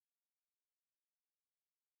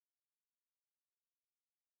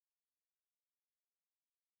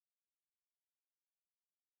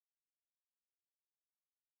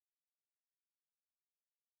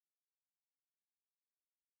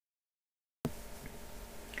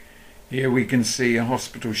Here we can see a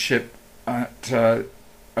hospital ship at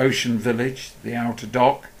Ocean Village, the outer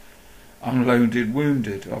dock, unloaded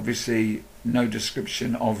wounded. Obviously no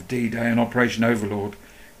description of D-Day, and Operation Overlord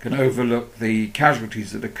can overlook the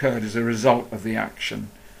casualties that occurred as a result of the action.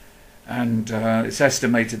 And it's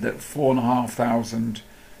estimated that 4,500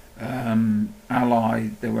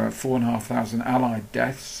 there were 4,500 Allied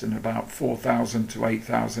deaths and about 4,000 to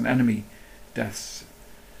 8,000 enemy deaths.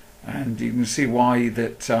 And you can see why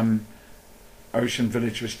that Ocean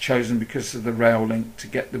Village was chosen, because of the rail link to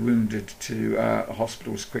get the wounded to a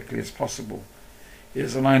hospital as quickly as possible.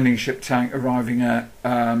 Here's a landing ship tank arriving at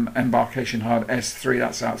Embarkation Hard S3,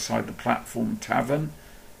 that's outside the platform Tavern.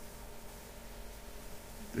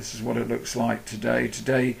 This is what it looks like today.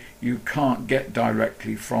 Today you can't get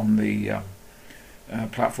directly from the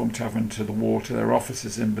platform Tavern to the water. There are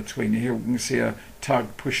officers in between. Here we can see a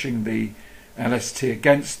tug pushing the LST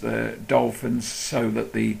against the dolphins so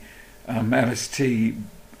that the LST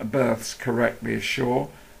berths correctly ashore.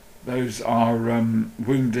 Those are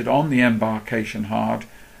wounded on the Embarkation Hard,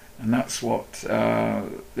 and that's what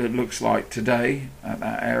it looks like today at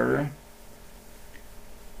that area.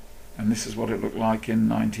 And this is what it looked like in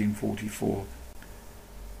 1944.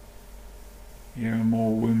 Here are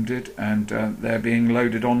more wounded, and they're being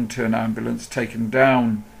loaded onto an ambulance, taken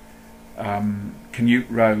down Canute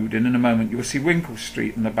Road, and in a moment you'll see Winkle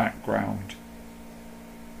Street in the background.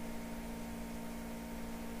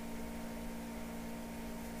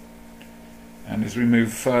 And as we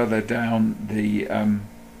move further down the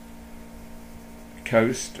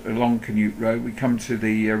coast along Canute Road, we come to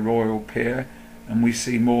the Royal Pier, and we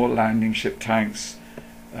see more landing ship tanks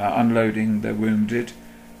unloading the wounded.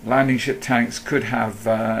 Landing ship tanks could have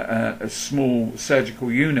a small surgical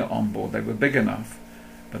unit on board. They were big enough,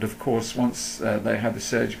 but of course once they had the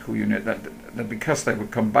surgical unit, that because they were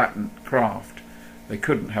combatant craft, they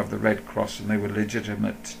couldn't have the Red Cross, and they were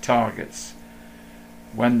legitimate targets.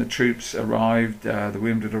 When the troops arrived, the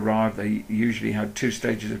wounded arrived, they usually had 2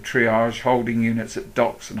 stages of triage. Holding units at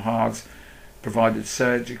docks and hards provided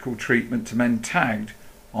surgical treatment to men tagged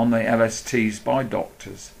on the LSTs by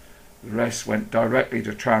doctors. The rest went directly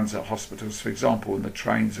to transit hospitals. For example, in the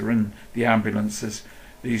trains or in the ambulances,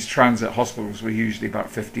 these transit hospitals were usually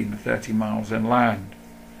about 15 to 30 miles inland.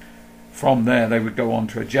 From there they would go on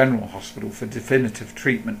to a general hospital for definitive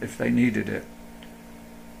treatment if they needed it.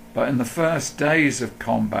 But in the first days of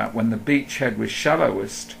combat, when the beachhead was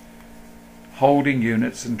shallowest, holding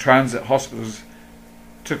units and transit hospitals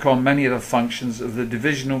took on many of the functions of the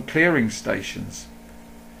divisional clearing stations.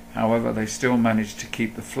 However, they still managed to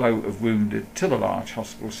keep the flow of wounded to the large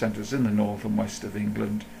hospital centres in the north and west of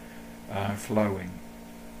England flowing.